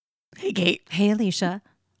Hey, Kate. Hey, Alicia.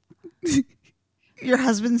 Your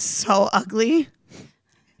husband's so ugly.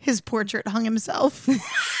 His portrait hung himself.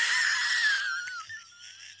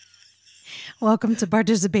 Welcome to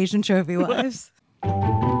Participation Trophy Wives.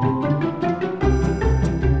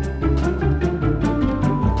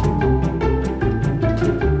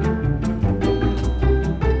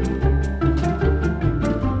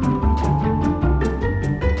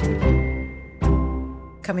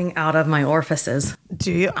 Coming out of my orifices.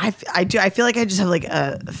 Do you? I do. I feel like I just have like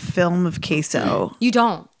a film of queso. You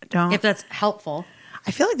don't. Don't? If that's helpful.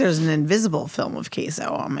 I feel like there's an invisible film of queso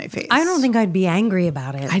on my face. I don't think I'd be angry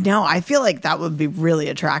about it. I know. I feel like that would be really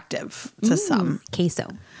attractive to some. Queso.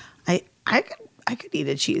 I could eat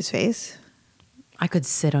a cheese face. I could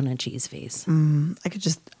sit on a cheese face. I could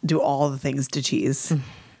just do all the things to cheese.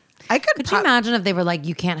 I Could you imagine if they were like,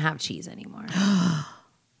 you can't have cheese anymore?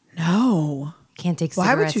 No. Can't take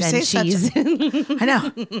Why would cigarettes you and say cheese. I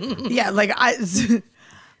know. Yeah, like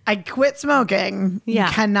I quit smoking. Yeah.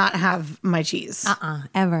 You cannot have my cheese.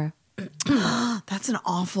 Ever. That's an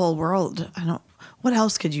awful world. What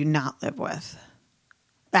else could you not live with?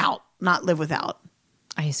 Not live without.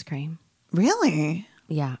 Ice cream. Really?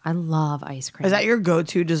 Yeah, I love ice cream. Is that your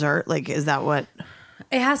go-to dessert? Like, is that what?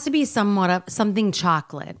 It has to be somewhat of something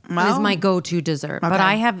chocolate is my go-to dessert. Okay. But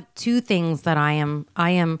I have two things that I am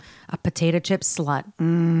a potato chip slut.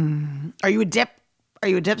 Are you a dip?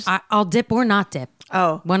 I'll dip or not dip.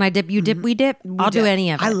 Oh. When I dip, you dip, we dip. I'll do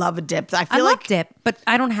any of it. I love a dip. I love dip, but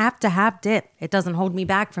I don't have to have dip. It doesn't hold me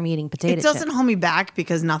back from eating potato chips. It doesn't hold me back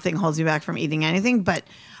because nothing holds me back from eating anything, but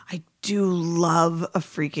I do love a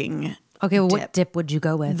freaking Okay, well, dip. what dip would you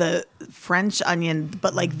go with? The French onion,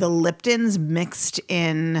 but like the Lipton's mixed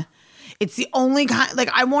in. It's the only kind, like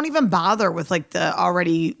I won't even bother with like the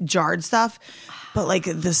already jarred stuff, but like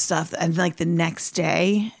the stuff, and like the next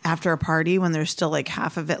day after a party when there's still like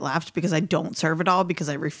half of it left because I don't serve it all because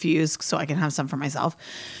I refuse so I can have some for myself.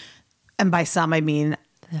 And by some, I mean,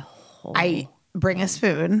 I bring a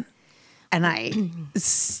spoon and I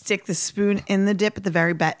stick the spoon in the dip at the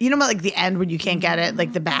very back. You know, like the end when you can't get it,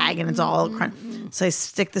 like the bag and it's all crunchy. So I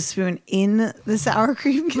stick the spoon in the sour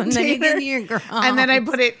cream container. And then you give me your crumbs. And then I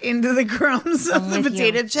put it into the crumbs of the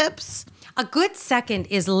potato chips. A good second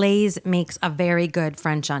is Lay's makes a very good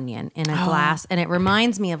French onion in a glass. And it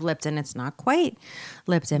reminds me of Lipton. It's not quite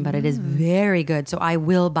Lipton, but it is very good. So I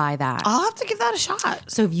will buy that. I'll have to give that a shot.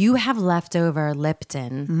 So if you have leftover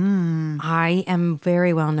Lipton, I am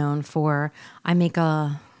very well known for,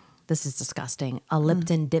 this is disgusting, a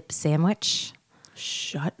Lipton dip sandwich.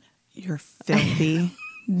 Shut your filthy,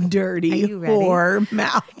 dirty you ready? whore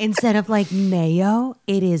mouth. Instead of like mayo,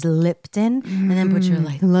 it is Lipton. And then put your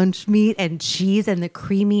like lunch meat and cheese and the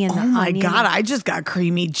creamy and the onion. Oh my God, I just got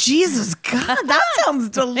creamy. Jesus God, that sounds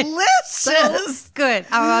delicious. Good.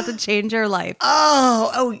 I'm about to change your life.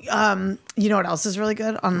 You know what else is really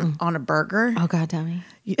good on a burger? Oh God, tell me.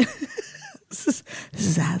 This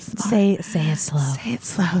is as smart. Say it slow. Say it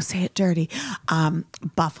slow. Say it dirty.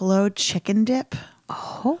 Buffalo chicken dip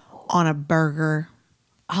on a burger.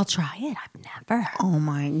 I'll try it. I've never. Oh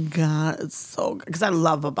my God, it's so good. Because I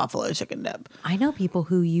love a buffalo chicken dip. I know people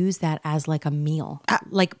who use that as like a meal.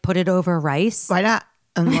 Like put it over rice. Why not?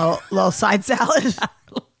 And a little side salad.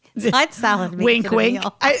 Side salad makes Wink, it a wink.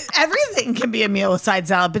 meal. Everything can be a meal with side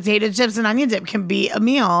salad. Potato chips and onion dip can be a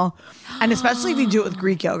meal. And especially if you do it with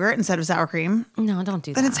Greek yogurt instead of sour cream. No, don't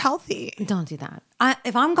do that. Then it's healthy. Don't do that.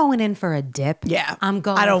 If I'm going in for a dip, I'm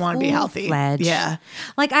going. I don't want to be healthy. Full-fledged. Yeah.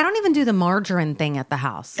 Like I don't even do the margarine thing at the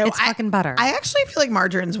house. It's fucking butter. I actually feel like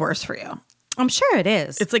margarine's worse for you. I'm sure it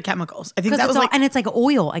is. It's like chemicals. I think that it's was like, and it's like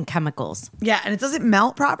oil and chemicals. yeah, and it doesn't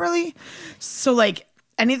melt properly. So like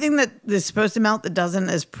anything that is supposed to melt that doesn't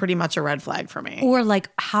is pretty much a red flag for me. Or like,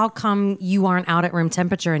 how come you aren't out at room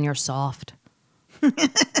temperature and you're soft? Why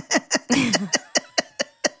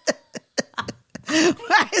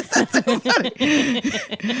is that so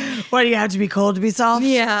funny? Why do you have to be cold to be soft?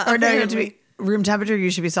 Yeah, Or no, you have to apparently. be room temperature.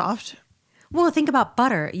 You should be soft. Well, think about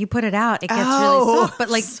butter. You put it out, it gets really soft. But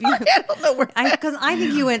like, sorry, I don't know where. because I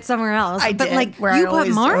think you went somewhere else. I but did, like, where I you put always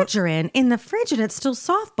do. margarine in the fridge and it's still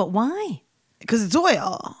soft. But why? Because it's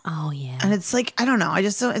oil. Oh yeah. And it's like, I don't know. I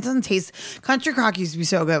just don't, it doesn't taste. Country crock used to be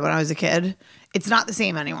so good when I was a kid. It's not the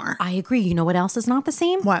same anymore. I agree. You know what else is not the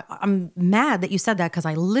same? What? I'm mad that you said that because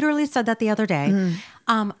I literally said that the other day.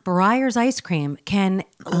 Breyer's ice cream can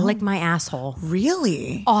lick my asshole.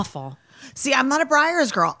 Really? Awful. See, I'm not a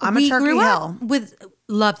Breyer's girl. I'm a Turkey grew Hill. up with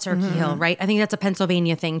love Turkey Hill, right? I think that's a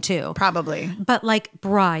Pennsylvania thing too. Probably. But like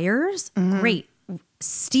Breyer's, great.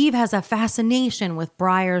 Steve has a fascination with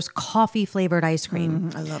Breyer's coffee flavored ice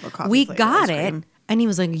cream. I love a coffee We flavored got ice it. cream. And he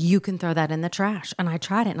was like, you can throw that in the trash. And I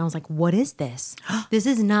tried it and I was like, what is this? This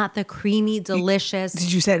is not the creamy, delicious.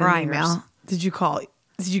 Did you send an Breyers. email? Did you call?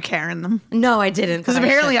 Did you Karen them? No, I didn't. Because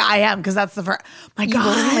apparently I am, because that's the first. My You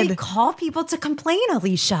God. literally call people to complain,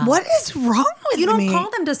 Alicia. What is wrong with me? You don't call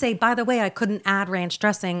them to say, by the way, I couldn't add ranch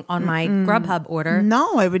dressing on my Grubhub order.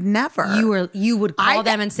 No, I would never. You would call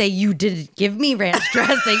them and say, you didn't give me ranch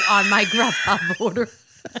dressing on my Grubhub order.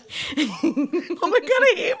 Oh my God,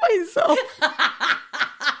 I hate myself.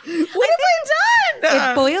 What have I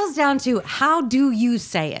done? It boils down to how do you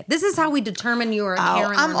say it? This is how we determine you're a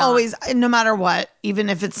Karen or I'm not. always, no matter what, even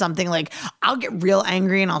if it's something like, I'll get real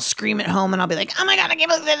angry and I'll scream at home and I'll be like, oh my God, I can't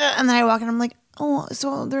believe that. And then I walk in and I'm like, oh,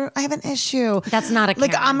 so I have an issue. That's not a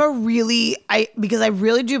Karen. Like because I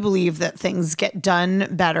really do believe that things get done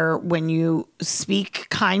better when you speak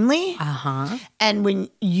kindly. Uh-huh. And when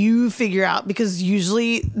you figure out, because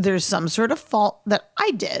usually there's some sort of fault that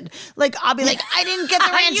I did. Like I'll be like, I didn't get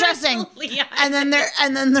the ranch dressing. And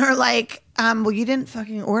then they're like, well, you didn't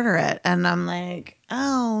fucking order it. And I'm like,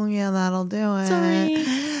 oh yeah, that'll do it. Sorry.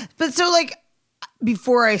 But so like,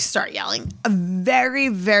 before I start yelling, very,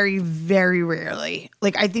 very, very rarely,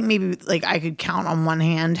 like I think maybe like I could count on one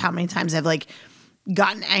hand how many times I've like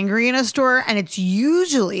gotten angry in a store, and it's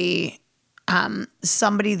usually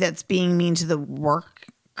somebody that's being mean to the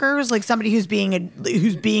workers, like somebody who's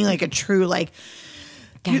being like a true like,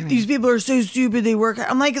 these people are so stupid. They work.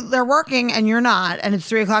 I'm like, they're working and you're not. And it's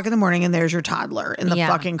 3:00 in the morning and there's your toddler in the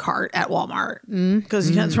fucking cart at Walmart.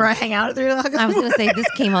 Because that's where I hang out at 3:00 in the morning. I was going to say, this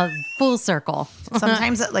came a full circle.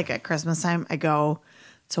 Sometimes at Christmas time, I go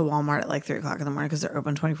to Walmart at like 3:00 in the morning because they're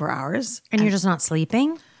open 24 hours. And you're just not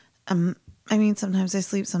sleeping? I mean, sometimes I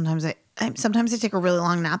sleep. Sometimes I take a really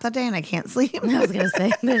long nap that day and I can't sleep. I was going to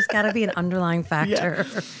say, there's got to be an underlying factor.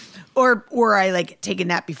 Yeah. Or I like take a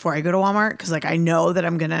nap before I go to Walmart because like I know that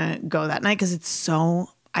I'm gonna go that night because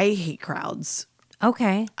I hate crowds.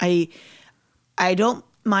 Okay. I don't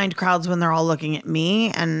mind crowds when they're all looking at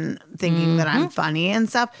me and thinking that I'm funny and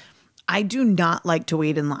stuff. I do not like to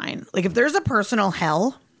wait in line. Like if there's a personal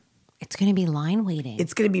hell, it's going to be line waiting.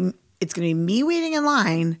 It's gonna be me waiting in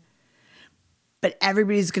line, but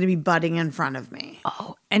everybody's gonna be butting in front of me.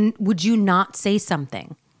 Oh, and would you not say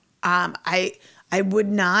something? I would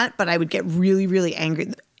not, but I would get really, really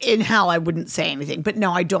angry. In hell, I wouldn't say anything. But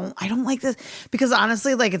no, I don't like this because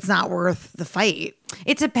honestly, like it's not worth the fight.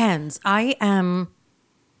 It depends. I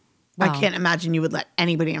can't imagine you would let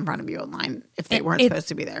anybody in front of you in line if they weren't supposed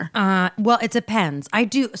to be there. Well, it depends. I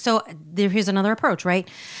do. So here's another approach, right?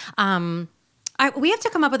 We have to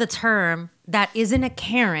come up with a term that isn't a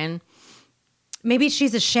Karen. Maybe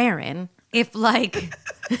she's a Sharon. If like...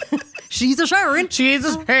 She's a Sharon.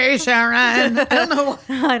 Hey, Sharon. I don't know.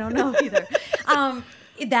 I don't know either.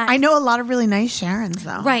 I know a lot of really nice Sharons,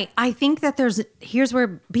 though. Right. I think that here's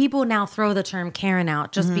where people now throw the term Karen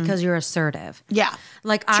out just because you're assertive. Yeah.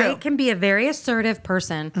 Like True. I can be a very assertive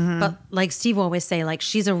person, but like Steve will always say, like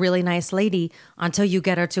she's a really nice lady until you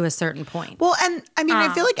get her to a certain point. Well, and I mean,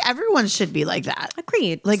 I feel like everyone should be like that.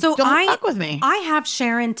 Agreed. Like, so don't fuck with me. I have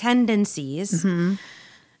Sharon tendencies.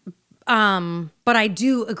 But I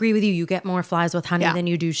do agree with you. You get more flies with honey than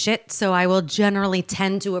you do shit. So I will generally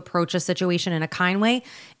tend to approach a situation in a kind way.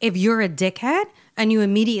 If you're a dickhead and you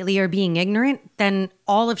immediately are being ignorant, then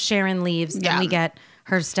all of Sharon leaves and we get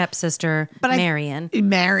her stepsister, Marion.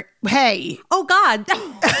 Hey. Oh, God.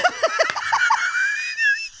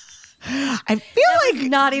 I feel like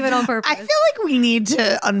not even on purpose. I feel like we need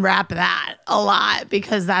to unwrap that a lot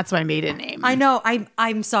because that's my maiden name. I know.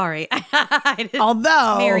 I'm sorry.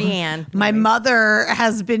 Although Marianne, my mother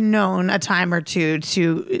has been known a time or two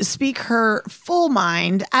to speak her full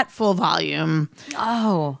mind at full volume.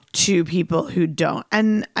 Oh, to people who don't,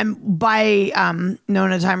 and I'm by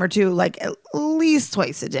known a time or two, like at least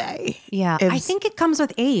twice a day. Yeah, I think it comes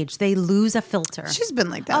with age. They lose a filter. She's been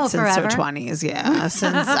like that since forever? her 20s. Yeah,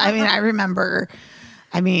 since I remember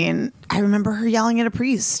her yelling at a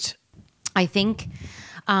priest. I think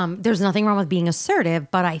there's nothing wrong with being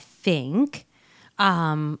assertive, but I think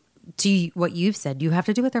what you've said, you have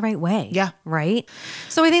to do it the right way. Yeah. Right?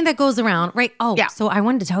 So I think that goes around, right? Oh, yeah. So I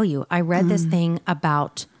wanted to tell you, I read this thing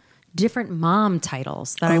about different mom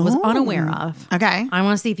titles that I was unaware of. Okay. I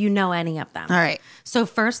want to see if you know any of them. All right. So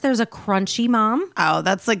first there's a crunchy mom. Oh,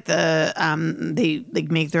 that's like the they like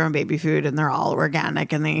make their own baby food and they're all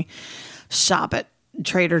organic and they shop at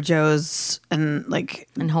Trader Joe's and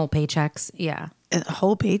whole paychecks. Yeah.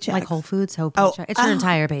 Whole paycheck. Like Whole Foods, whole paycheck. It's your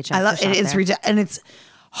entire paycheck. I love it. It's and it's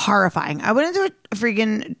horrifying. I went into a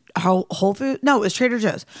freaking Whole Food. No, it was Trader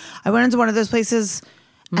Joe's. I went into one of those places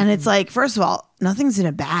And it's like, first of all, nothing's in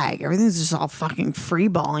a bag. Everything's just all fucking free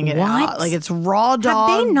balling it out. Like it's raw dog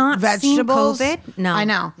Have they not vegetables. seen COVID? No. I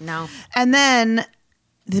know. No. And then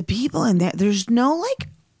the people in there, there's no like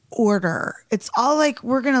order. It's all like,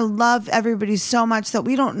 we're going to love everybody so much that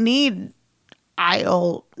we don't need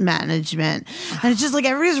aisle management. And it's just like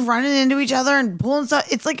everybody's running into each other and pulling stuff.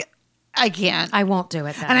 It's like, I can't. I won't do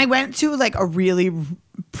it then. And I went to like a really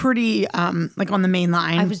pretty, like on the main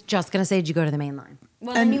line. I was just going to say, did you go to the main line?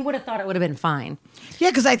 Well, then you would have thought it would have been fine. Yeah,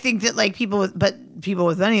 because I think that like people with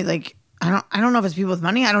money, like I don't know if it's people with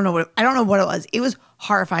money. I don't know what it was. It was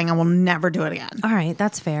horrifying. I will never do it again. All right,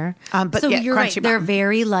 that's fair. But so yeah, you're right. They're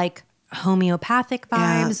very like homeopathic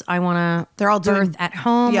vibes. Yeah. I want to. They're all birth doing at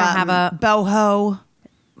home. Yeah, or have a boho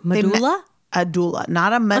medulla. A doula,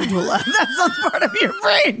 not a medulla. That's not part of your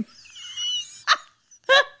brain.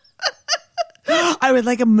 I would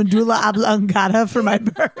like a medulla oblongata for my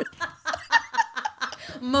birth.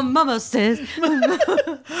 My mama says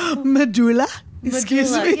medulla.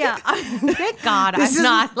 Excuse me. Yeah. Thank God I'm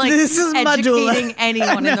not like educating medulla.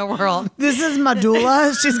 anyone in the world. This is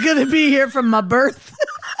medulla. She's gonna be here from my birth.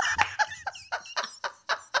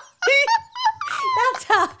 That's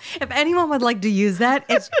how. If anyone would like to use that,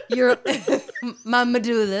 it's your my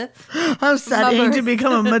medulla. I'm studying to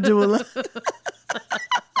become a medulla.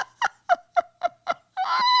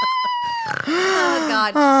 Oh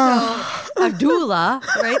God! So a doula,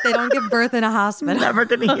 right? They don't give birth in a hospital. Never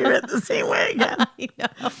gonna hear it the same way again. I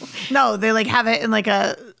know. No, they like have it in like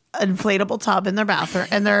a inflatable tub in their bathroom,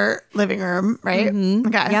 in their living room, right? Mm-hmm.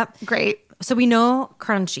 Okay. Yep. Great. So we know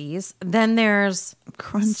crunchies. Then there's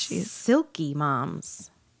Crunchies. silky moms.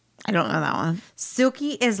 I don't know that one.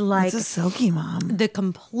 Silky is like It's a silky mom. the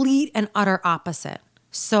complete and utter opposite.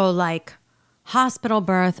 So like hospital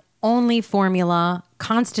birth, only formula,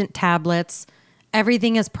 constant tablets,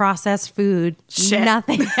 everything is processed food. Shit.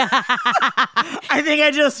 Nothing. I think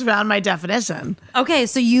I just found my definition. Okay,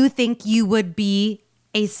 so you think you would be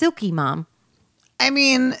a silky mom? I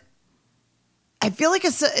mean, I feel like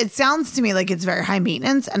it sounds to me like it's very high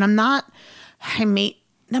maintenance, and I'm not high maintenance.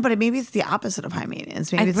 No, but maybe it's the opposite of high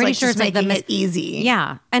maintenance. Maybe I'm it's pretty like sure just it's like making it easy.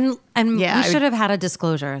 Yeah, and Yeah, we should have had a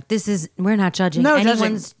disclosure. We're not judging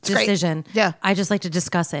anyone's decision. Yeah, I just like to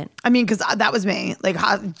discuss it. I mean, because that was me. Like,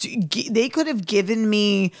 they could have given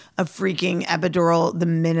me a freaking epidural the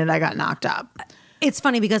minute I got knocked up. It's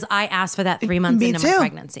funny because I asked for that 3 months Me into too. my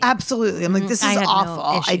pregnancy. Absolutely. I'm like, this is I had awful.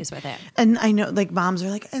 no issues with it. And I know, like, moms are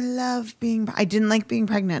like, I didn't like being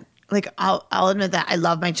pregnant. Like, I'll admit that I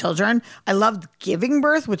love my children. I loved giving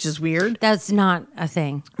birth, which is weird. That's not a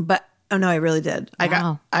thing. But oh no, I really did.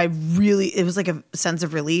 Wow. It was like a sense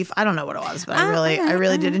of relief. I don't know what it was, but I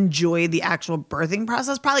really did enjoy the actual birthing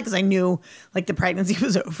process. Probably because I knew like the pregnancy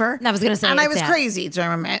was over. I was going to say, and I was crazy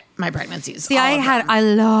during my pregnancies. See, I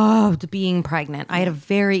loved being pregnant. I had a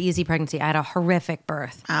very easy pregnancy. I had a horrific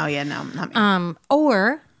birth. Oh yeah, no, not me.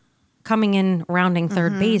 Or coming in rounding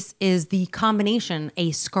third base is the combination, a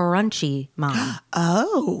scrunchy mom.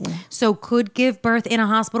 Oh. So could give birth in a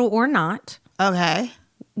hospital or not. Okay.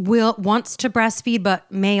 Wants to breastfeed,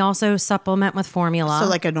 but may also supplement with formula. So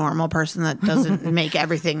like a normal person that doesn't make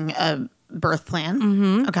everything a birth plan.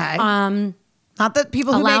 Mm-hmm. Okay. Not that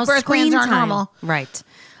people who make birth plans aren't normal. Right.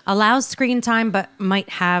 Allows screen time, but might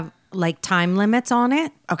have like time limits on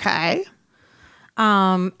it. Okay.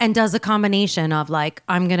 And does a combination of like,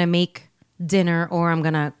 I'm going to make dinner or I'm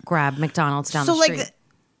going to grab McDonald's down the street. So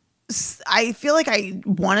like, I feel like I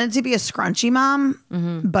wanted to be a scrunchy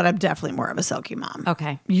mom, but I'm definitely more of a silky mom.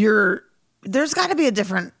 Okay. There's got to be a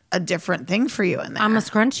different thing for you in there. I'm a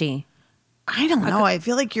scrunchy. I don't know. I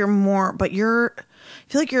feel like you're more, but I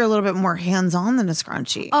feel like you're a little bit more hands-on than a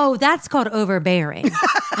scrunchy. Oh, that's called overbearing.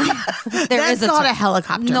 That's called a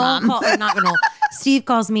helicopter mom. Not gonna. Steve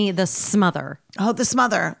calls me the smother. Oh, the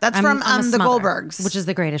smother. That's from the Goldbergs, which is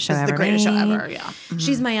the greatest show ever. The greatest show made. ever. Yeah. Mm-hmm.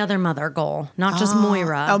 She's my other mother goal, not just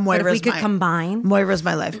Moira. Oh, Moira's but if we could combine. Moira's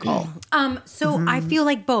my life goal. So I feel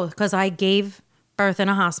like both because I gave birth in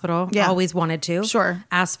a hospital. Yeah. Always wanted to. Sure.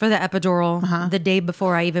 Asked for the epidural the day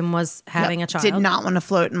before I even was having a child. Did not want to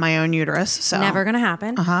float in my own uterus. So never gonna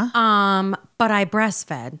happen. But I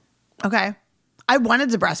breastfed. Okay. I wanted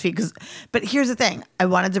to breastfeed but here's the thing. I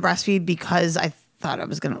wanted to breastfeed because I thought I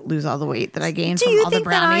was going to lose all the weight that I gained from all the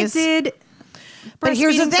brownies. Do you think that I did? But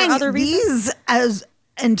here's the thing. Other These, as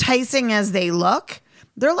enticing as they look,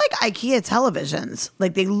 they're like IKEA televisions.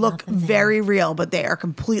 Like they look very real, but they are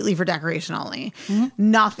completely for decoration only. Mm-hmm.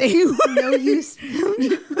 Nothing. No use.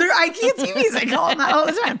 They're IKEA TVs. I call them that all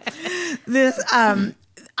the time.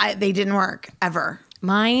 They didn't work ever.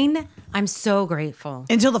 Mine, I'm so grateful.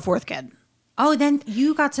 Until the fourth kid. Oh, then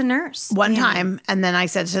you got to nurse. one time. And then I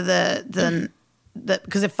said to the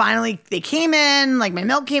because they came in, like my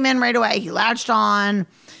milk came in right away. He latched on.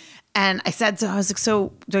 And I was like,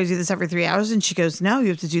 so do I do this every 3 hours? And she goes, no, you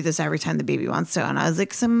have to do this every time the baby wants to. And I was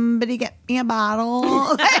like, somebody get me a bottle.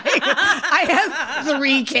 I have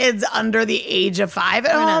 3 kids under the age of 5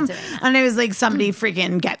 at home. And I was like, somebody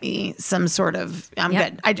freaking get me some sort of, I'm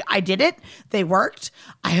good. I did it. They worked.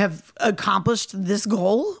 I have accomplished this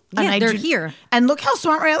goal. Yeah, they're here. And look how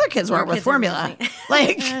smart my other kids were with formula.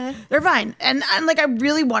 Like, they're fine. And like, I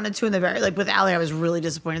really wanted to in the with Allie, I was really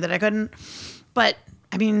disappointed that I couldn't. But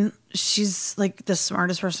I mean, she's like the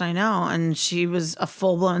smartest person I know, and she was a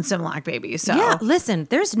full-blown Similac baby. So yeah, listen,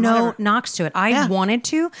 there's no knocks to it. I wanted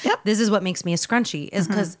to. Yep. This is what makes me a scrunchie, is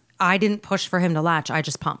because I didn't push for him to latch. I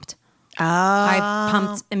just pumped. Oh. I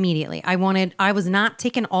pumped immediately. I was not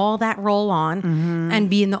taking all that roll on and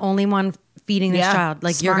being the only one feeding this child.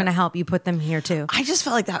 Like, you're going to help. You put them here too. I just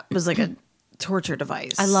felt like that was like a torture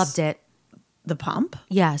device. I loved it. The pump?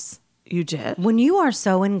 Yes. You did? When you are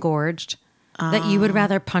so engorged that you would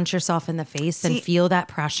rather punch yourself in the face than feel that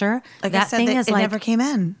pressure. Like that I said, thing is it like, never came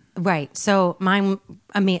in. Right. So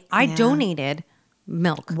I donated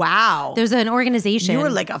milk. Wow. There's an organization. You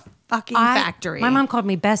were like a fucking factory. My mom called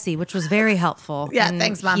me Bessie, which was very helpful. Yeah, in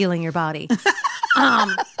thanks, Mom. Healing your body.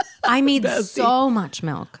 I made so much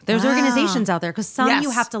milk. There's organizations out there because some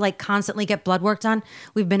you have to like constantly get blood work done.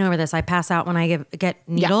 We've been over this. I pass out when I get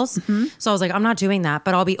needles. So I was like, I'm not doing that,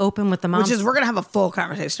 but I'll be open with the moms. Which is, we're going to have a full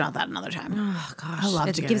conversation about that another time. Oh gosh. I love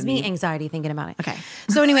it gives me anxiety thinking about it. Okay.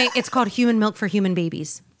 So anyway, it's called Human Milk for Human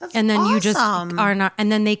Babies. And then you just are not,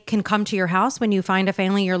 and then they can come to your house when you find a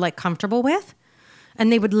family you're like comfortable with.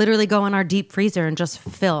 And they would literally go in our deep freezer and just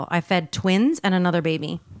fill. I fed twins and another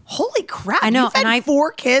baby. Holy crap. I know. You fed and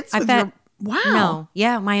 4 kids with wow. No.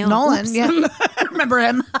 Yeah, my own. Nolan. Oops. Yeah. Remember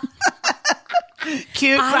him?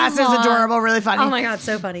 Cute, glasses, adorable, really funny. Oh my God,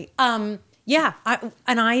 so funny. Yeah.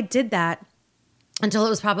 I did that until it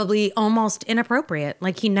was probably almost inappropriate.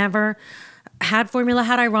 Like, he never had formula.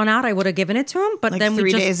 Had I run out, I would have given it to him. But like then 3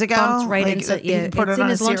 we just days ago, bumped right like, into put it's it in on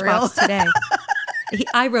his a cereal. lunchbox today.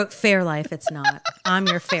 I wrote Fair Life. It's not. I'm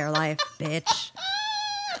your Fair Life, bitch.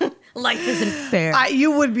 Life isn't fair.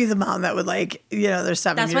 You would be the mom that would they're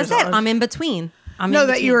 7 That's years what I said. old. I'm in between.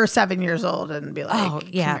 That you were 7 years old and be like, oh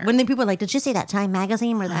yeah. When the people were like, did you see that Time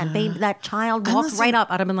magazine where that baby, that child walked right up?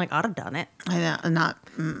 I'd have been like, I'd have done it. I know, not.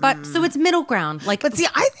 But so it's middle ground. Like, but see,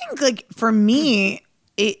 I think like for me,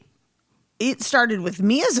 it started with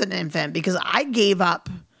me as an infant because I gave up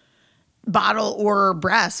bottle or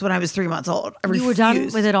breast when I was 3 months old. You were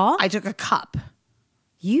done with it all? I took a cup.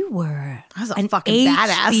 You were. I was a fucking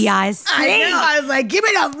badass. HBIC. I know. I was like, give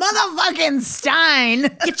me the motherfucking Stein.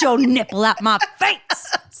 Get your nipple out my face.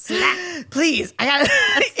 Slap. Please. I got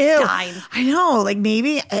Stein. I know. Like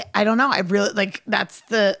maybe, I don't know. I really, like, that's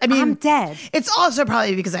the, I mean. I'm dead. It's also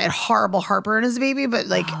probably because I had horrible heartburn as a baby, but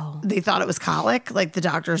like they thought it was colic. Like the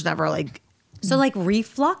doctors never like. So like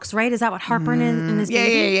reflux, right? Is that what heartburn is in his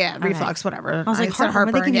baby? Yeah. Okay. Reflux, whatever. I was like, heartburn?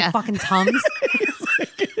 Are they giving you fucking Tums?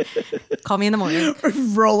 Call me in the morning.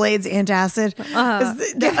 Rolaids, antacid.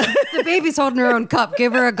 The baby's holding her own cup.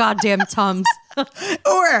 Give her a goddamn Tums.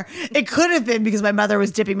 Or it could have been because my mother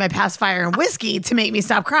was dipping my pacifier in whiskey to make me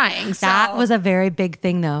stop crying. So. That was a very big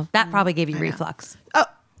thing, though. That probably gave you reflux. Oh,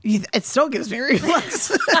 it still gives me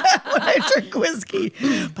reflux when I drink whiskey.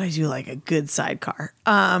 But I do like a good sidecar.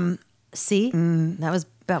 See?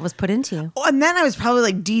 That was put into you. And then I was probably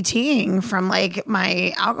like DTing from like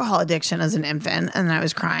my alcohol addiction as an infant, and I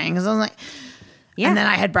was crying because I was like, yeah. And then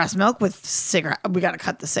I had breast milk with cigarette. We got to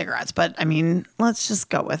cut the cigarettes, but I mean, let's just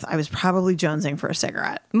go with I was probably jonesing for a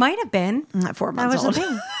cigarette. Might have been at 4 months old. The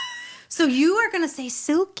thing. So you are going to say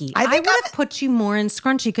silky. I would have put you more in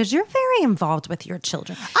scrunchy because you're very involved with your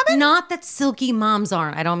children. Not that silky moms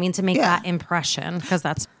aren't. I don't mean to make that impression because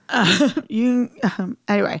that's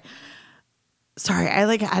anyway. Sorry,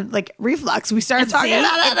 I had reflux. We started talking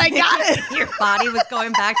about it and I got it. Your body was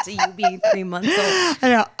going back to you being 3 months old.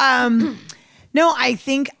 I know. No, I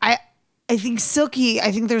think silky,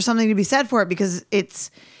 I think there's something to be said for it because it's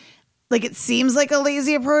like it seems like a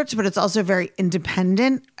lazy approach, but it's also a very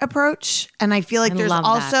independent approach. And I feel like there's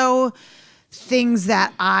also things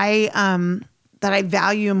that I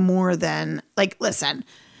value more than like, listen,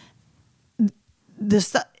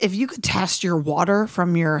 if you could test your water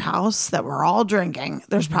from your house that we're all drinking,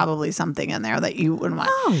 there's probably something in there that you wouldn't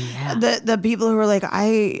want. Oh yeah. The people who are like,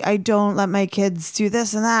 I don't let my kids do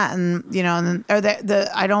this and that, and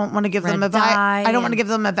I don't want to give them I don't want to give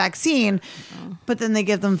them a vaccine, but then they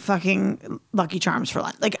give them fucking Lucky Charms for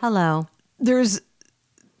lunch. Like, hello. There's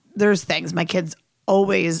things my kids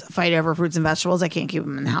always fight over fruits and vegetables. I can't keep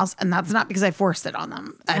them in the house. And that's not because I forced it on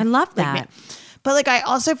them. I love that. But like, I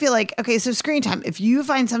also feel like, okay, so screen time, if you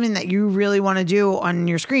find something that you really want to do on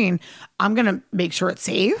your screen, I'm going to make sure it's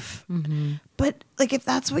safe. But like, if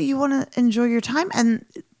that's what you want to enjoy your time, and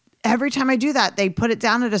every time I do that, they put it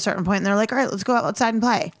down at a certain point and they're like, all right, let's go outside and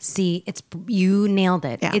play. See, you nailed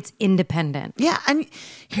it. Yeah. It's independent. Yeah. And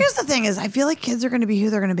here's the thing is, I feel like kids are going to be who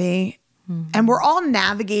they're going to be. And we're all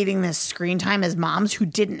navigating this screen time as moms who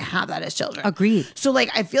didn't have that as children. Agreed. So like,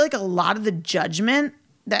 I feel like a lot of the judgment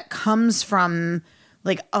that comes from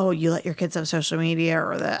like, oh, you let your kids have social media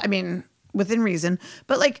or within reason,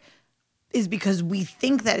 but like, is because we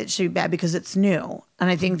think that it should be bad because it's new. And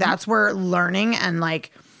I think that's where learning and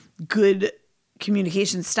like good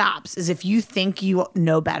communication stops, is if you think you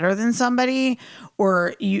know better than somebody,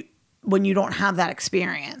 or when you don't have that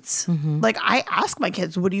experience. Like, I ask my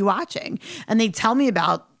kids, what are you watching? And they tell me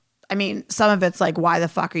about, some of it's like, why the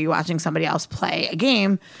fuck are you watching somebody else play a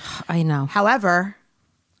game? I know. However,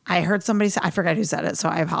 I heard somebody say, I forget who said it, so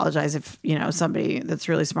I apologize if, somebody that's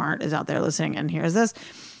really smart is out there listening and hears this.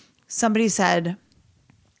 Somebody said,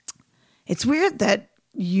 it's weird that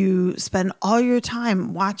you spend all your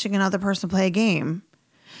time watching another person play a game,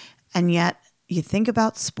 and yet you think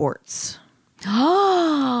about sports.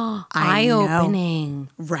 Oh,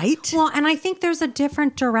 eye-opening. Right? Well, and I think there's a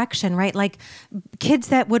different direction, right? Like kids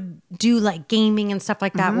that would do like gaming and stuff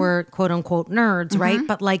like that were quote unquote nerds, right?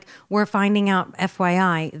 But like we're finding out,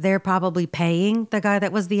 FYI, they're probably paying the guy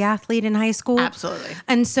that was the athlete in high school. Absolutely.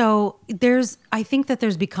 And so I think that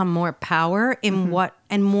there's become more power in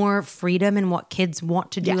and more freedom in what kids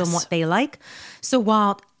want to do and what they like. So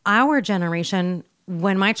while our generation,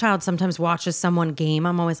 when my child sometimes watches someone game,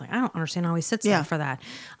 I'm always like, I don't understand how he sits there for that.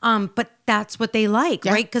 But that's what they like,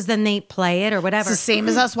 right? Because then they play it or whatever. It's the same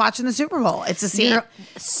as us watching the Super Bowl. It's the same. You're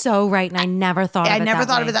so right. And I never thought of it that way. I never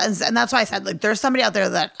thought of it that, and that's why I said, like, there's somebody out there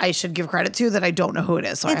that I should give credit to that I don't know who it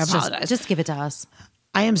is. So I apologize. Just give it to us.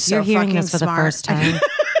 I am so You're hearing fucking this for smart. the first time.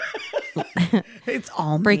 It's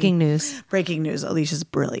all me. Breaking news. Breaking news. Alicia's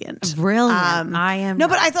brilliant. Brilliant. I am. No,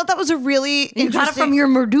 but I thought that was a really interesting. You got it from your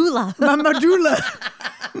medulla.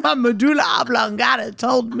 My medulla oblongata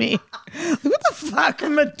told me. What the fuck,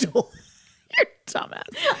 medulla? You're dumbass.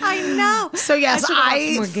 I know. So yes,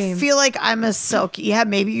 I feel like I'm a silky. Yeah,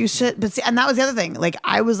 maybe you should. But see, and that was the other thing. Like,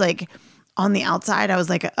 I was like, on the outside, I was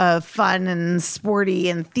like a fun and sporty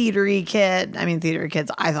and theatery kid. Theatery kids,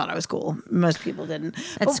 I thought I was cool. Most people didn't.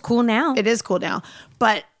 It's cool now. It is cool now.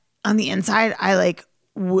 But on the inside, I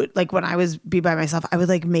would when I was be by myself, I would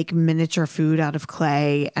like make miniature food out of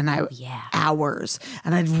clay, and hours,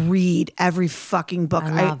 and I'd read every fucking book.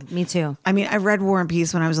 Me too. I read War and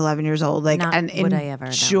Peace when I was 11 years old, and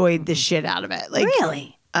enjoyed the shit out of it. Like,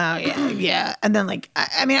 really? Oh yeah. And then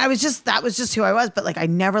that was just who I was, but like I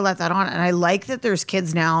never let that on. And I like that there's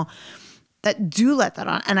kids now that do let that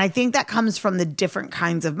on. And I think that comes from the different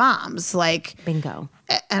kinds of moms. Like, bingo.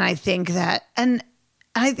 And I think that, and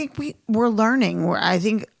I think we're learning, where I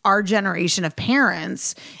think our generation of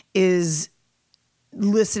parents is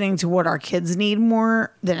listening to what our kids need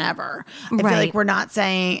more than ever. I feel like we're not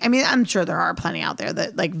saying, I'm sure there are plenty out there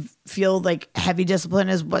that like feel like heavy discipline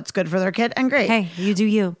is what's good for their kid, and great. Hey, you do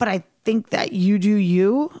you. But I think that you do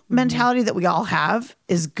you mentality that we all have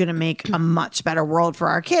is going to make a much better world for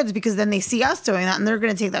our kids, because then they see us doing that and they're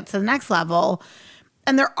going to take that to the next level.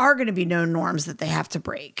 And there are going to be no norms that they have to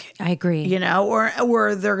break. I agree.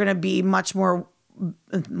 Or they're going to be much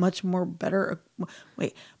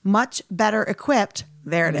better equipped.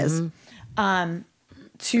 There it is.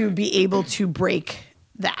 To be able to break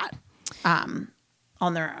that on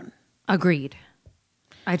their own. Agreed.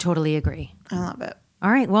 I totally agree. I love it. All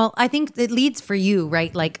right. Well, I think it leads for you,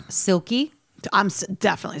 right? Like silky. I'm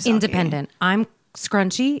definitely silky. Independent. I'm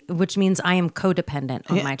scrunchy, which means I am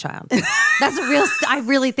codependent on my child. That's a real. I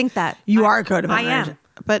really think that you are codependent. I am,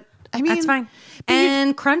 but that's fine.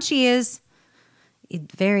 And crunchy is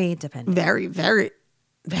very dependent. Very, very,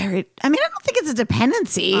 very. I don't think it's a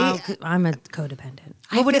dependency. I'm a codependent.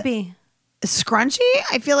 What would it be? Scrunchy?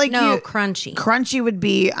 I feel like crunchy. Crunchy would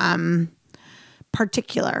be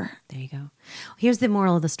particular. There you go. Here's the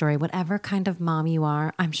moral of the story. Whatever kind of mom you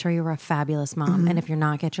are, I'm sure you're a fabulous mom. And if you're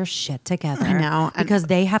not, get your shit together. I know. Because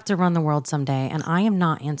they have to run the world someday. And I am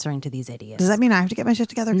not answering to these idiots. Does that mean I have to get my shit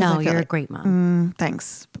together? No, you're a great mom.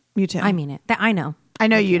 Thanks. You too. I mean it. I know. I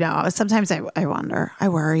know you know. Sometimes I wonder. I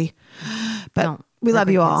worry. But we love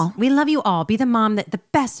you all. We love you all. Be the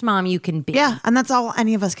best mom you can be. Yeah. And that's all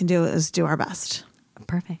any of us can do, is do our best.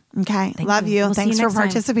 Perfect. Okay. Love you. Thanks for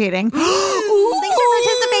participating. Thanks for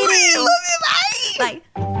participating. I love you. Bye.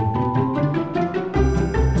 Bye.